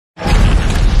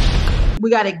We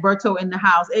got Egberto in the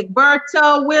house.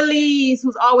 Egberto Willies,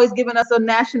 who's always giving us a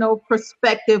national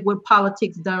perspective with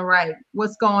politics done right.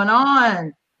 What's going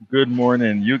on? Good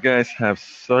morning. You guys have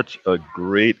such a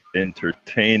great,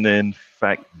 entertaining,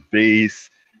 fact-based,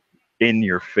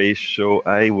 in-your-face show.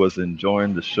 I was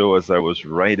enjoying the show as I was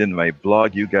writing my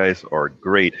blog. You guys are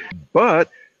great.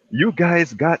 But you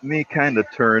guys got me kind of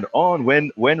turned on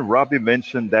when Robbie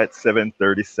mentioned that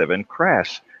 737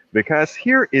 crash. Because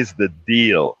here is the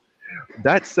deal.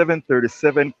 That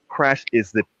 737 crash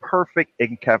is the perfect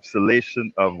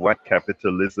encapsulation of what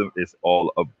capitalism is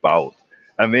all about.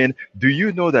 I mean, do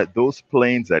you know that those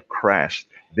planes that crashed,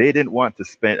 they didn't want to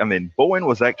spend, I mean, Boeing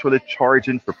was actually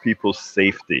charging for people's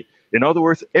safety. In other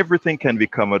words, everything can be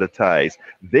commoditized.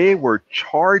 They were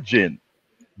charging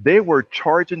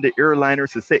the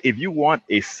airliners to say, if you want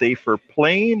a safer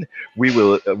plane, we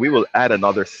will add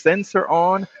another sensor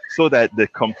on so that the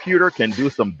computer can do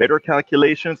some better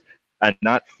calculations and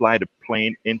not fly the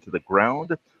plane into the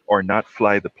ground or not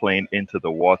fly the plane into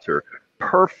the water.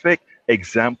 Perfect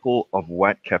example of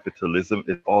what capitalism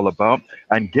is all about.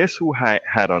 And guess who I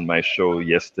had on my show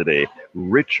yesterday?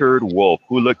 Richard Wolff,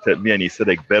 who looked at me and he said,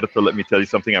 Egberto, let me tell you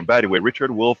something. And by the way,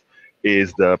 Richard Wolff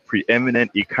is the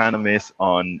preeminent economist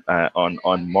on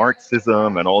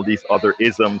Marxism and all these other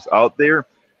isms out there.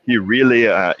 He really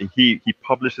he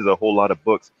publishes a whole lot of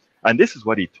books. And this is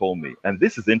what he told me. And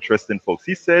this is interesting, folks.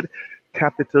 He said,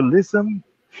 capitalism,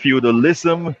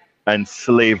 feudalism, and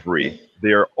slavery,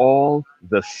 they're all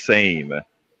the same.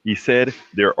 He said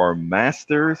there are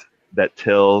masters that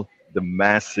tell the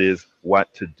masses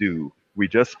what to do. We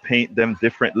just paint them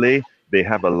differently. They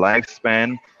have a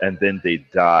lifespan and then they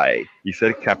die. He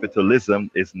said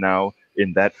capitalism is now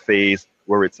in that phase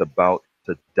where it's about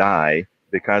to die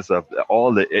because of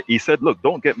all the, he said, look,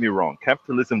 don't get me wrong.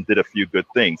 Capitalism did a few good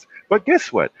things, but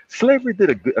guess what? Slavery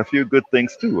did a few good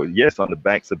things too. Yes, on the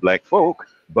backs of black folk,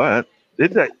 but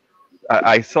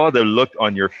I saw the look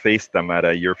on your face,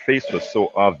 Tamara. Your face was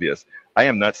so obvious. I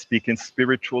am not speaking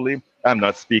spiritually. I'm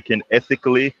not speaking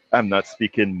ethically. I'm not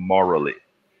speaking morally.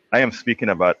 I am speaking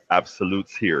about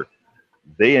absolutes here.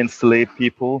 They enslaved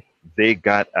people. They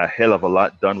got a hell of a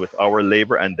lot done with our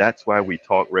labor, and that's why we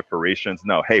talk reparations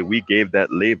now. Hey, we gave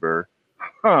that labor.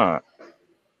 Well,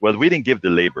 we didn't give the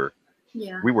labor.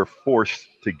 Yeah. We were forced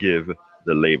to give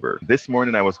the labor. This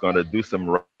morning, I was going to do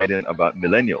some writing about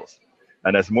millennials.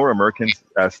 And as more Americans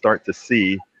start to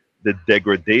see the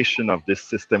degradation of this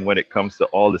system when it comes to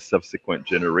all the subsequent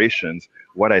generations,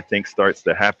 what I think starts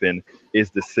to happen is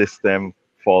the system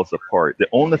falls apart. The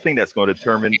only thing that's going to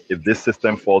determine if this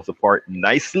system falls apart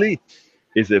nicely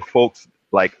is if folks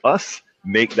like us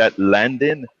make that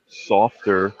landing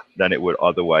softer than it would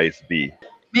otherwise be.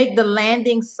 Make the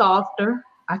landing softer.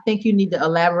 I think you need to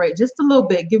elaborate just a little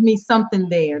bit. Give me something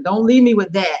there. Don't leave me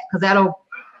with that, because that'll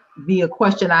be a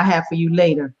question I have for you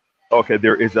later. Okay,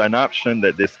 there is an option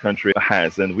that this country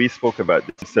has, and we spoke about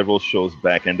this several shows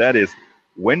back, and that is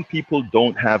when people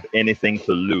don't have anything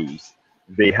to lose,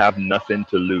 they have nothing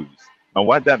to lose. And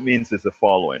what that means is the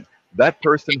following. That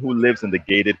person who lives in the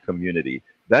gated community,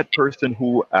 that person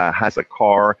who has a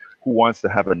car, who wants to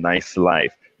have a nice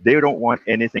life, they don't want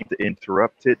anything to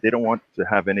interrupt it. They don't want to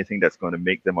have anything that's going to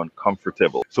make them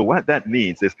uncomfortable. So what that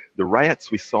means is the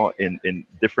riots we saw in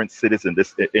different cities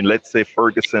in let's say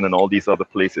Ferguson and all these other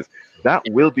places, that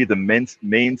will be the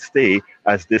mainstay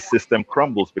as this system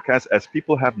crumbles, because as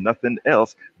people have nothing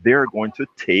else, they're going to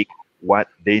take what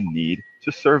they need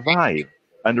to survive.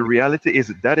 And the reality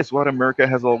is that is what America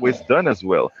has always done as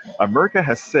well. America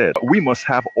has said we must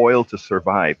have oil to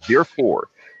survive. Therefore,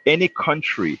 any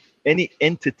country, any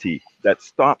entity that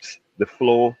stops the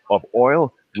flow of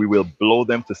oil, we will blow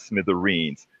them to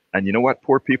smithereens. And you know what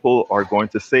poor people are going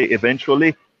to say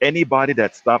eventually? Anybody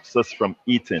that stops us from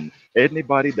eating,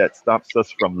 anybody that stops us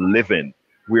from living,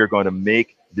 we are going to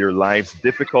make their lives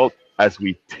difficult as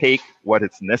we take what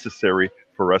is necessary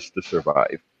for us to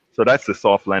survive. So that's the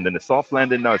soft landing. The soft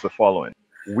landing now is the following.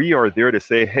 We are there to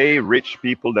say, hey, rich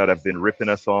people that have been ripping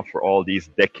us off for all these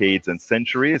decades and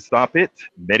centuries, stop it.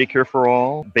 Medicare for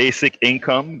all, basic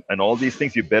income, and all these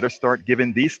things, you better start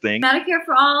giving these things. Medicare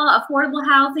for all, affordable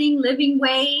housing, living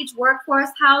wage,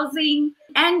 workforce housing.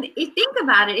 And think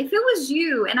about it, if it was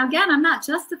you, and again, I'm not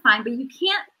justifying, but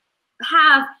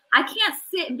I can't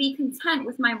sit and be content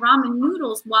with my ramen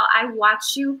noodles while I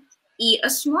watch you eat a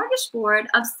smorgasbord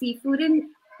of seafood and,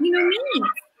 meat.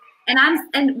 And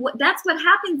that's what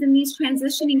happens in these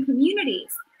transitioning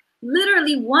communities.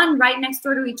 Literally one right next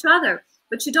door to each other.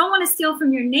 But you don't want to steal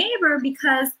from your neighbor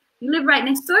because you live right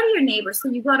next door to your neighbor. So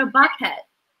you go to Buckhead.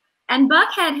 And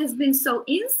Buckhead has been so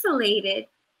insulated,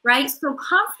 right? So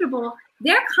comfortable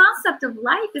their concept of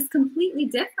life is completely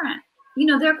different. You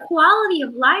know, their quality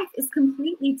of life is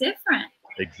completely different.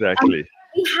 Exactly. And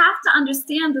we have to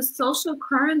understand the social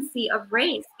currency of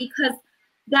race, because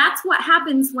that's what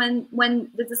happens when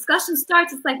the discussion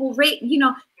starts. It's like, well, you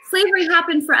know, slavery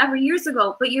happened forever years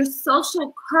ago, but your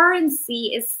social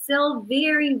currency is still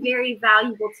very, very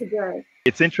valuable today.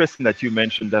 It's interesting that you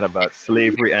mentioned that about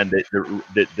slavery and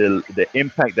the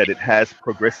impact that it has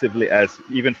progressively, as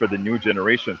even for the new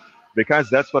generation, because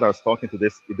that's what I was talking to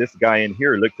this guy in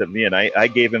here looked at me, and I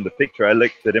gave him the picture. I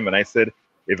looked at him and I said,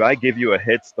 if I give you a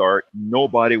head start,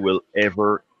 nobody will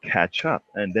ever catch up.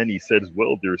 And then he says,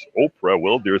 well, there's Oprah,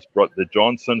 well, there's the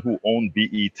Johnson who owned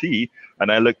BET.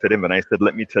 And I looked at him and I said,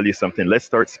 let me tell you something. Let's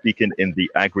start speaking in the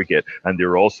aggregate. And there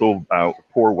are also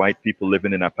poor white people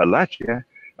living in Appalachia.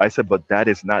 I said, but that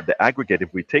is not the aggregate.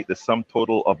 If we take the sum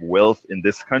total of wealth in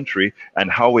this country and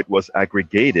how it was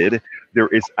aggregated, there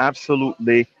is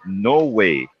absolutely no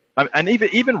way. And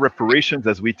even reparations,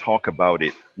 as we talk about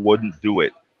it, wouldn't do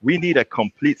it. We need a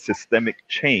complete systemic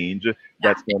change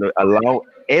that's going to allow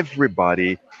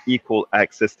everybody equal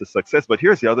access to success. But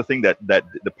here's the other thing that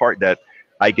the part that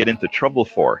I get into trouble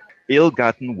for.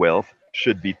 Ill-gotten wealth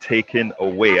should be taken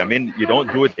away. I mean, you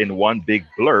don't do it in one big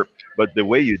blurb, but the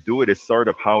way you do it is sort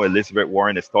of how Elizabeth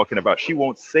Warren is talking about. She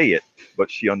won't say it, but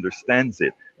she understands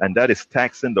it. And that is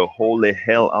taxing the holy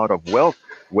hell out of wealth.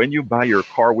 When you buy your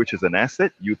car, which is an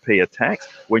asset, you pay a tax.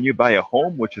 When you buy a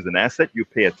home, which is an asset, you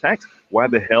pay a tax. Why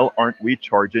the hell aren't we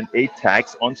charging a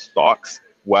tax on stocks?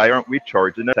 Why aren't we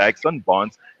charging a tax on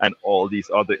bonds and all these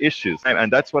other issues?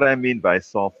 And that's what I mean by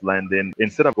soft landing.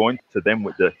 Instead of going to them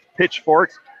with the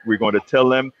pitchforks, we're going to tell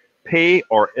them, pay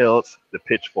or else the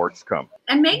pitchforks come.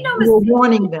 And make no We're mistake,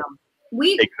 warning them.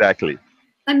 Exactly.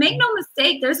 And make no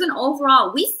mistake, there's an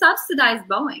overall, we subsidize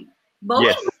Boeing. Boeing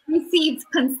Yes. received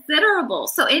considerable.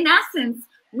 So in essence,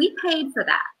 we paid for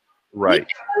that. Right.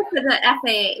 We paid for the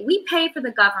FAA. We pay for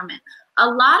the government. A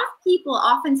lot of people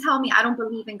often tell me I don't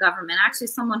believe in government. Actually,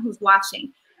 someone who's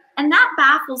watching. And that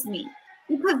baffles me,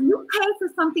 because you pay for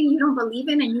something you don't believe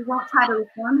in and you won't try to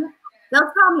reform it. They'll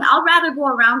tell me, I'll rather go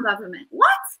around government. What?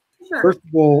 Sure. First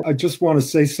of all, I just want to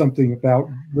say something about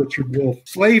Richard Wolff.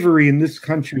 Slavery in this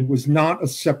country was not a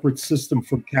separate system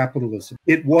from capitalism.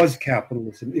 It was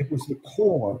capitalism. It was the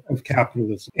core of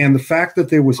capitalism. And the fact that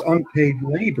there was unpaid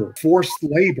labor, forced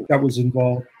labor that was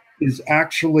involved, is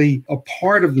actually a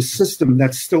part of the system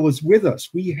that still is with us.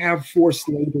 We have forced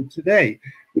labor today.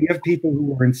 We have people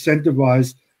who are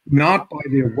incentivized not by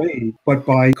their wage, but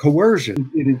by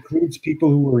coercion. It includes people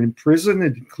who are in prison.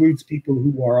 It includes people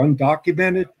who are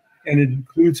undocumented. And it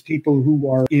includes people who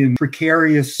are in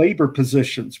precarious labor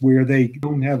positions where they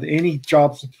don't have any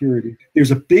job security. There's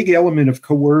a big element of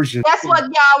coercion. That's what,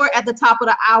 y'all, we're at the top of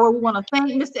the hour. We want to thank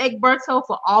Mr. Egberto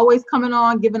for always coming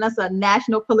on, giving us a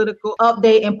national political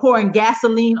update and pouring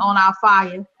gasoline on our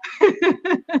fire.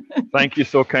 Thank you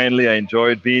so kindly. I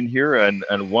enjoyed being here. And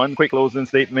one quick closing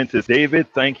statement is,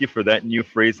 David, thank you for that new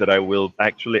phrase that I will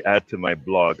actually add to my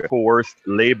blog. Coerced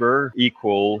labor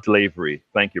equal slavery.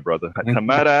 Thank you, brother.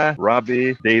 Tamara,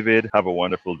 Robbie, David, have a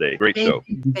wonderful day. Great show.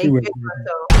 Thank you,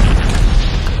 Egberto.